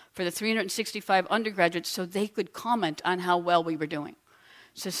tool for the 365 undergraduates so they could comment on how well we were doing.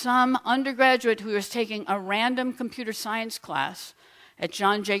 So some undergraduate who was taking a random computer science class at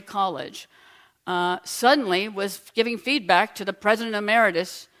John Jay College suddenly was giving feedback to the President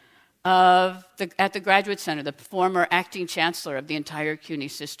Emeritus at the Graduate Center, the former acting chancellor of the entire CUNY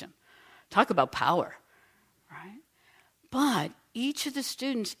system. Talk about power, right? But each of the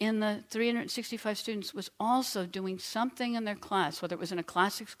students in the 365 students was also doing something in their class, whether it was in a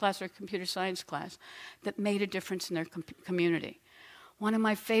classics class or a computer science class, that made a difference in their community. One of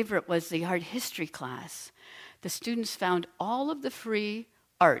my favorite was the art history class. The students found all of the free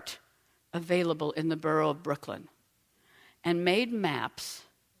art available in the borough of Brooklyn and made maps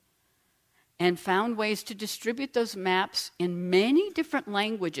and found ways to distribute those maps in many different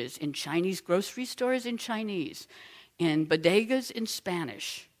languages, in Chinese grocery stores in Chinese, in bodegas in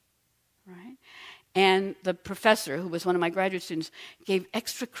Spanish, right? And the professor, who was one of my graduate students, gave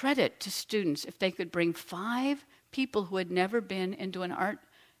extra credit to students if they could bring 5 people who had never been into an art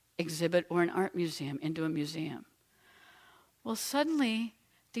exhibit or an art museum into a museum. Well, suddenly,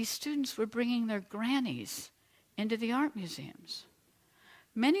 these students were bringing their grannies into the art museums.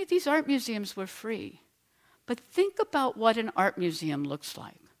 Many of these art museums were free, but think about what an art museum looks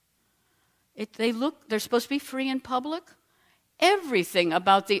like. They're supposed to be free in public. Everything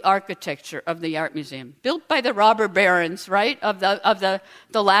about the architecture of the art museum, built by the robber barons, right, of the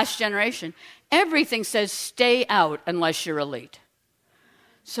last generation, everything says stay out unless you're elite.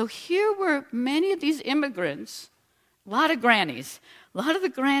 So here were many of these immigrants, a lot of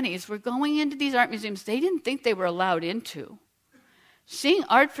the grannies were going into these art museums they didn't think they were allowed into, seeing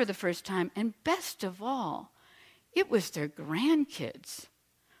art for the first time, and best of all, it was their grandkids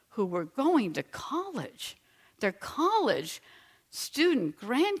who were going to college, their college student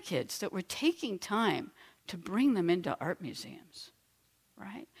grandkids that were taking time to bring them into art museums,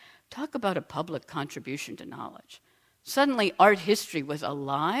 right? Talk about a public contribution to knowledge. Suddenly, art history was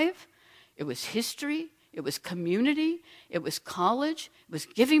alive. It was history. It was community. It was college. It was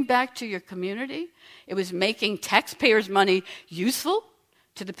giving back to your community. It was making taxpayers' money useful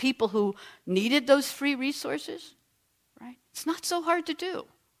to the people who needed those free resources. right? It's not so hard to do,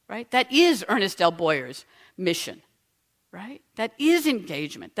 right? That is Ernest L. Boyer's mission, right? That is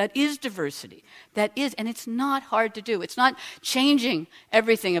engagement. That is diversity. That is, and it's not hard to do. It's not changing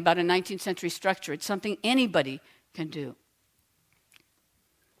everything about a 19th century structure. It's something anybody can do.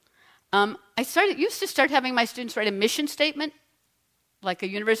 I used to start having my students write a mission statement, like a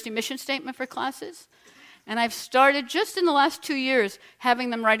university mission statement for classes. And I've started, just in the last 2 years, having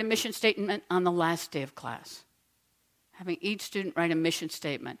them write a mission statement on the last day of class. Having each student write a mission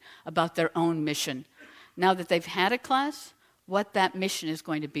statement about their own mission. Now that they've had a class, what that mission is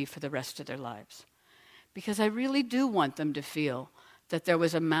going to be for the rest of their lives. Because I really do want them to feel that there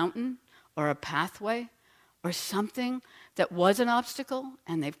was a mountain or a pathway or something that was an obstacle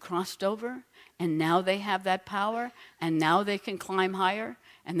and they've crossed over and now they have that power and now they can climb higher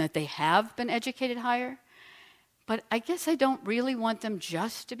and that they have been educated higher. But I guess I don't really want them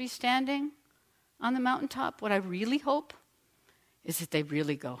just to be standing on the mountaintop. What I really hope is that they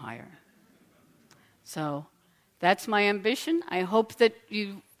really go higher. So that's my ambition. I hope that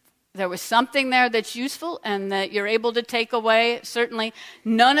there was something there that's useful and that you're able to take away. Certainly,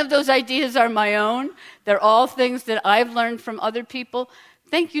 none of those ideas are my own. They're all things that I've learned from other people.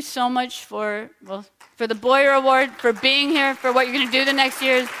 Thank you so much for the Boyer Award, for being here, for what you're going to do the next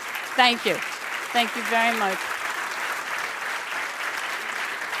years. Thank you. Thank you very much.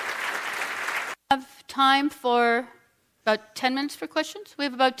 We have time for about 10 minutes for questions. We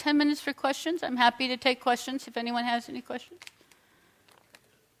have about 10 minutes for questions. I'm happy to take questions if anyone has any questions.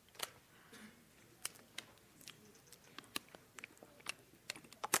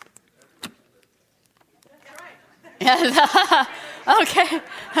 Yes. Okay.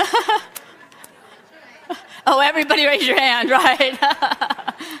 Oh, everybody raise your hand, right?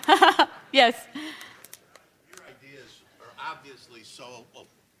 Yes.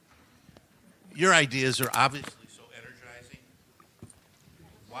 Your ideas are obviously so energizing.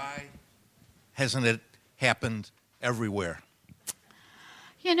 Why hasn't it happened everywhere?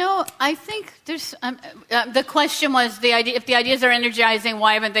 You know, I think there's the question was if the ideas are energizing,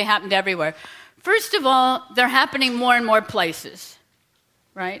 why haven't they happened everywhere? First of all, they're happening more and more places,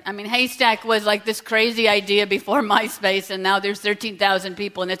 right? I mean, Haystack was like this crazy idea before MySpace, and now there's 13,000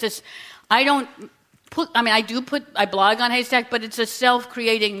 people, and it's just, I blog on Haystack, but it's a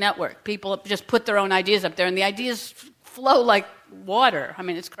self-creating network. People just put their own ideas up there, and the ideas flow like water. I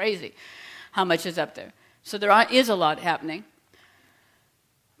mean, it's crazy how much is up there. So there is a lot happening.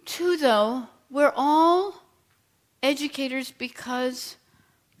 Two, though, we're all educators because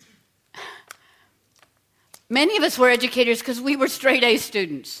many of us were educators because we were straight A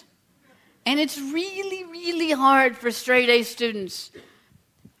students. And it's really, really hard for straight A students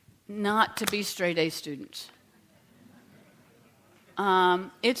not to be straight A students.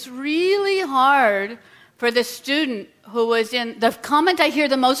 It's really hard for the student who was in... The comment I hear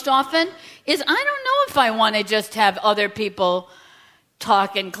the most often is, I don't know if I want to just have other people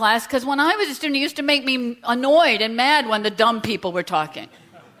talk in class, because when I was a student, it used to make me annoyed and mad when the dumb people were talking.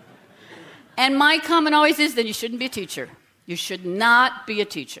 And my comment always is, then you shouldn't be a teacher. You should not be a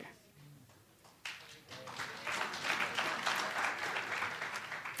teacher.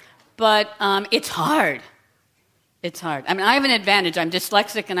 But it's hard. It's hard. I mean, I have an advantage. I'm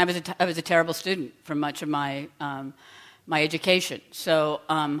dyslexic, and I was a terrible student for much of my education. So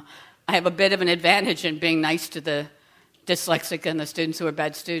I have a bit of an advantage in being nice to the dyslexic and the students who are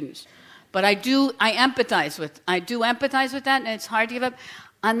bad students. But I empathize with that, and it's hard to give up.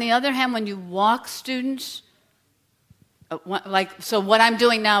 On the other hand, when you walk students, so what I'm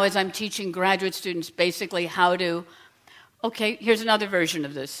doing now is I'm teaching graduate students basically how to, okay, here's another version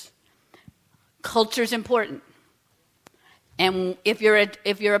of this. Culture's important. And if you're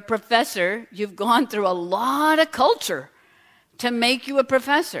a professor, you've gone through a lot of culture to make you a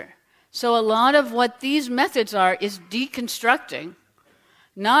professor. So a lot of what these methods are is deconstructing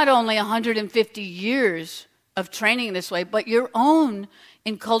not only 150 years of training this way, but your own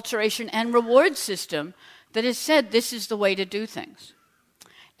enculturation and reward system that has said this is the way to do things.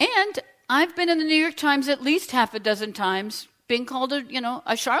 And I've been in the New York Times at least half a dozen times being called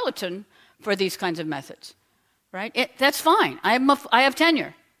a charlatan for these kinds of methods, right? That's fine. I have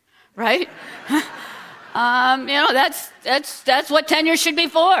tenure, right? That's what tenure should be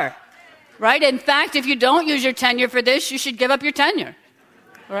for, right? In fact, if you don't use your tenure for this, you should give up your tenure,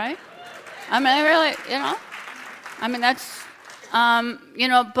 right? I mean, really, that's,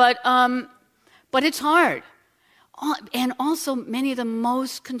 but it's hard. And also, many of the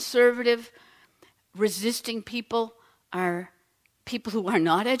most conservative, resisting people are people who are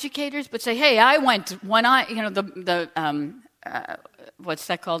not educators, but say, hey, what's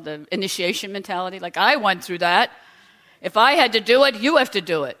that called? The initiation mentality. Like, I went through that. If I had to do it, you have to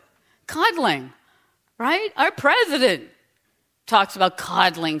do it. Coddling, right? Our president talks about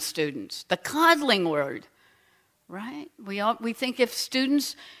coddling students, the coddling word, right? We think if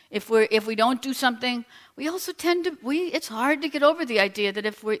students, if we don't do something, we also tend to, it's hard to get over the idea that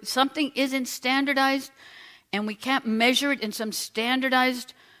if something isn't standardized and we can't measure it in some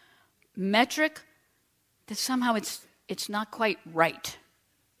standardized metric, that somehow it's not quite right.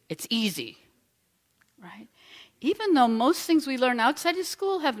 It's easy, right? Even though most things we learn outside of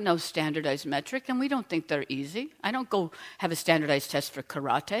school have no standardized metric, and we don't think they're easy. I don't go have a standardized test for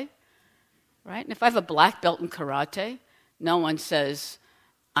karate, right? And if I have a black belt in karate, no one says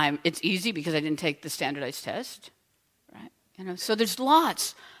it's easy because I didn't take the standardized test, right? So there's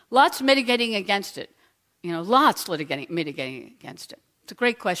lots mitigating against it. Lots mitigating against it. It's a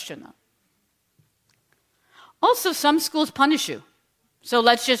great question, though. Also, some schools punish you. So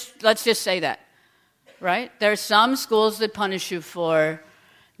let's just say that. Right? There are some schools that punish you for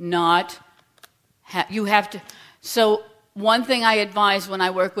not, you have to. So one thing I advise when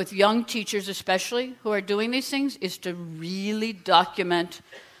I work with young teachers especially who are doing these things is to really document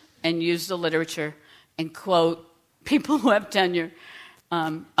and use the literature and quote people who have tenure,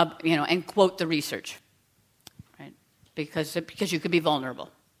 and quote the research, right? Because you could be vulnerable.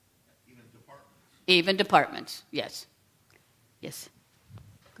 Even departments, yes. Yes.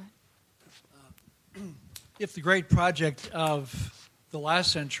 If the great project of the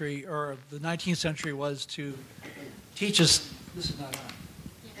last century or the 19th century was to teach us, this is not on.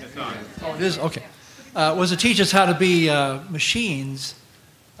 It's on. Oh, it is? Okay. Was to teach us how to be machines,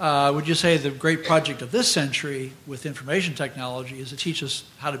 would you say the great project of this century with information technology is to teach us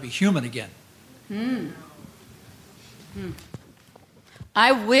how to be human again?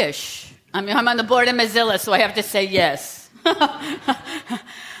 I wish. I'm on the board of Mozilla, so I have to say yes.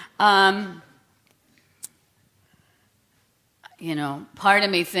 Part of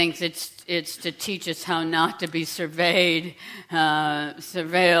me thinks it's to teach us how not to be surveyed,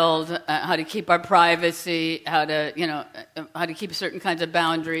 surveilled, how to keep our privacy, how to keep certain kinds of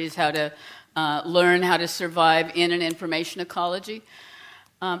boundaries, how to learn how to survive in an information ecology.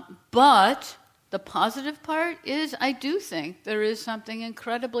 But the positive part is I do think there is something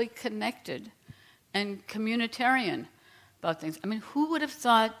incredibly connected and communitarian about things. I mean, who would have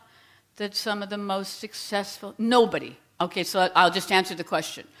thought that some of the most successful... Nobody. Okay, so I'll just answer the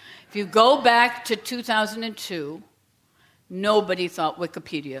question. If you go back to 2002, nobody thought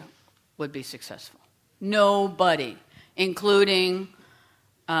Wikipedia would be successful. Nobody, including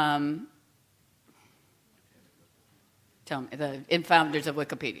the founders of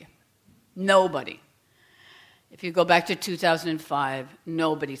Wikipedia. Nobody. If you go back to 2005,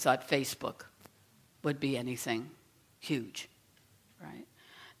 nobody thought Facebook would be anything huge, right?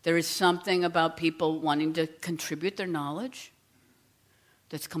 There is something about people wanting to contribute their knowledge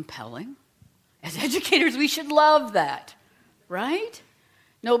that's compelling. As educators, we should love that, right?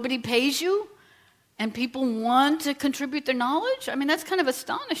 Nobody pays you, and people want to contribute their knowledge? I mean, that's kind of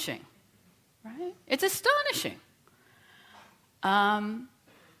astonishing, right? It's astonishing.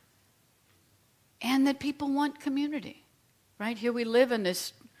 And that people want community, right? Here we live in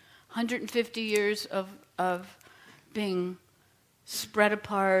this 150 years of being spread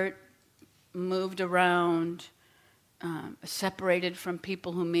apart, moved around, separated from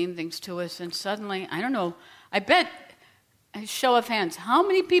people who mean things to us, and suddenly, I don't know, I bet, a show of hands, how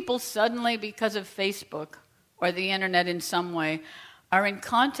many people suddenly, because of Facebook or the internet in some way, are in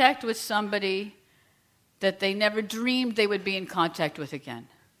contact with somebody that they never dreamed they would be in contact with again?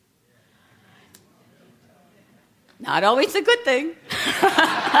 Not always a good thing.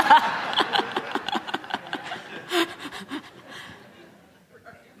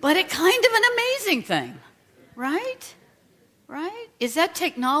 But a kind of an amazing thing, right? Right? Is that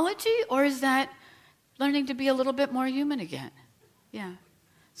technology or is that learning to be a little bit more human again? Yeah.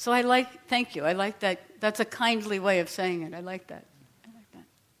 So thank you. I like that. That's a kindly way of saying it. I like that.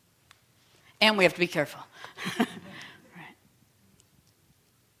 And we have to be careful. Right.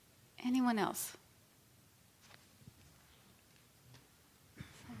 Anyone else?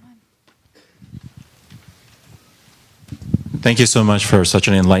 Thank you so much for such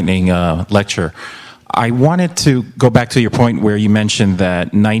an enlightening lecture. I wanted to go back to your point where you mentioned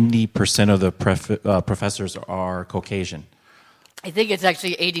that 90% of the professors are Caucasian. I think it's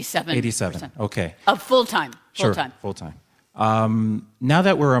actually 87%. 87, okay. Of full-time. Sure, full-time. Now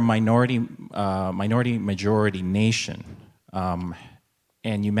that we're a minority-majority nation, and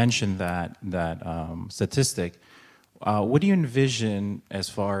you mentioned that statistic, what do you envision as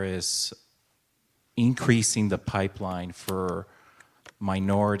far as increasing the pipeline for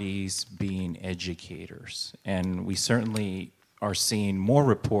minorities being educators. And we certainly are seeing more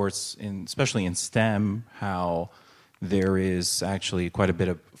reports, especially in STEM, how there is actually quite a bit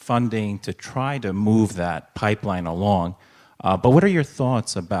of funding to try to move that pipeline along. But what are your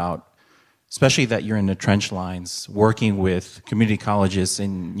thoughts about, especially that you're in the trench lines, working with community colleges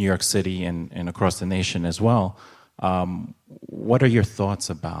in New York City and across the nation as well? What are your thoughts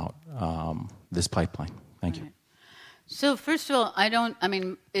about this pipeline? Thank you. So first of all,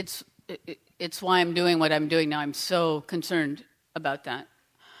 it's why I'm doing what I'm doing now. I'm so concerned about that.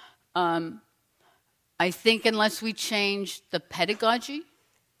 I think unless we change the pedagogy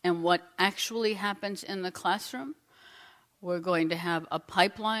and what actually happens in the classroom, we're going to have a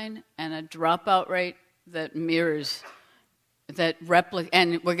pipeline and a dropout rate that mirrors,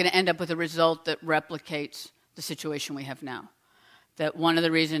 and we're going to end up with a result that replicates the situation we have now. That one of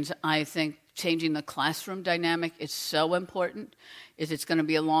the reasons I think changing the classroom dynamic is so important is it's going to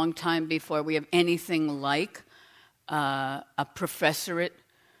be a long time before we have anything like a professorate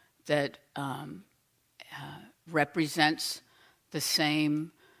that represents the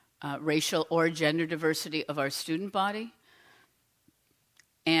same racial or gender diversity of our student body.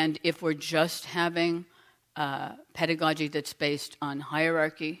 And if we're just having pedagogy that's based on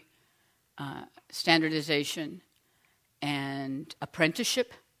hierarchy, standardization, and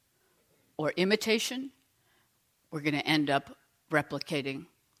apprenticeship or imitation, we're going to end up replicating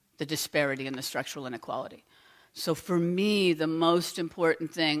the disparity and the structural inequality. So for me, the most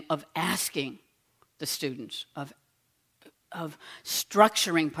important thing of asking the students, of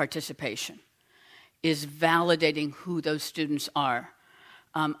structuring participation, is validating who those students are.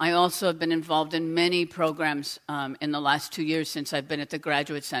 I also have been involved in many programs in the last 2 years since I've been at the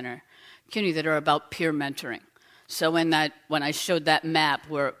Graduate Center, CUNY, that are about peer mentoring. So when I showed that map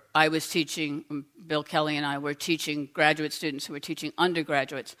where I was teaching, Bill Kelly and I were teaching graduate students who were teaching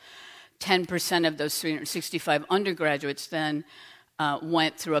undergraduates, 10% of those 365 undergraduates then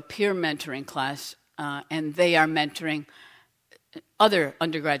went through a peer mentoring class, and they are mentoring other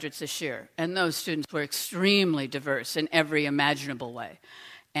undergraduates this year. And those students were extremely diverse in every imaginable way.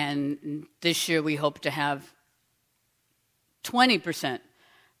 And this year we hope to have 20%,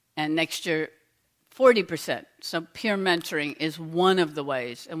 and next year 40%. So peer mentoring is one of the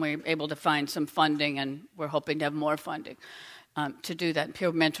ways, and we're able to find some funding, and we're hoping to have more funding to do that.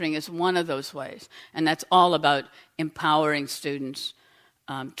 Peer mentoring is one of those ways, and that's all about empowering students,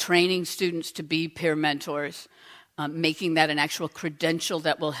 training students to be peer mentors, making that an actual credential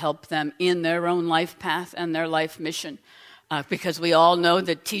that will help them in their own life path and their life mission. Because we all know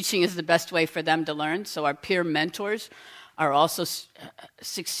that teaching is the best way for them to learn, so our peer mentors are also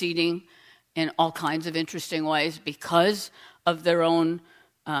succeeding in all kinds of interesting ways because of their own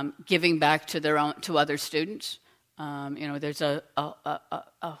giving back to other students. There's a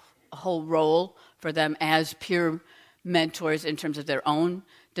whole role for them as peer mentors in terms of their own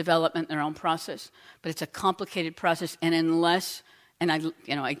development, their own process. But it's a complicated process, and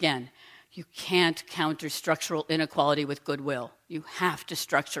again, you can't counter structural inequality with goodwill. You have to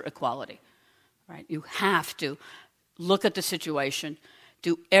structure equality, right? You have to look at the situation,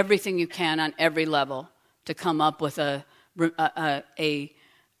 do everything you can on every level to come up with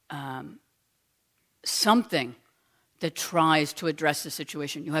something that tries to address the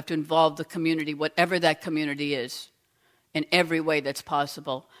situation. You have to involve the community, whatever that community is, in every way that's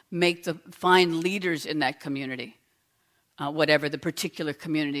possible. Find leaders in that community, whatever the particular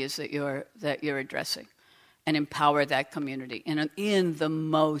community is that you're addressing, and empower that community in the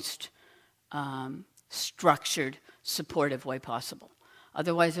most structured, supportive way possible.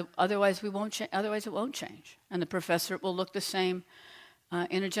 Otherwise it won't change, and the professorate will look the same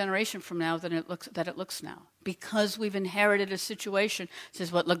in a generation from now that it looks now, because we've inherited a situation. This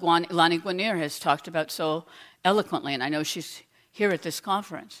is what Lani Guinier has talked about so eloquently, and I know she's here at this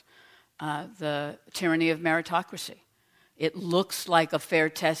conference. The tyranny of meritocracy. It looks like a fair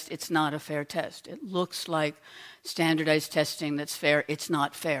test. It's not a fair test. It looks like standardized testing that's fair. It's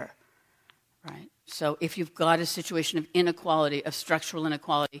not fair, right? So if you've got a situation of inequality, of structural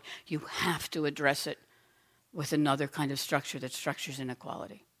inequality, you have to address it with another kind of structure that structures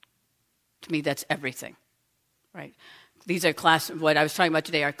inequality. To me, that's everything, right? These are what I was talking about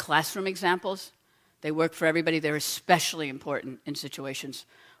today are classroom examples. They work for everybody. They're especially important in situations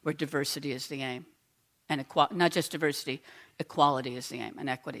where diversity is the aim. And not just diversity, equality is the aim, and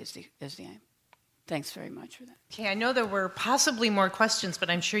equity is the aim. Thanks very much for that. Okay, I know there were possibly more questions, but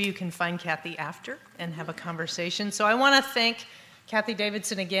I'm sure you can find Cathy after and have a conversation. So I want to thank Cathy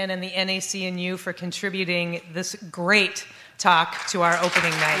Davidson again and the NAC&U for contributing this great talk to our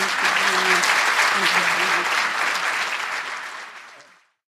opening night. Thank you very much. Thank you.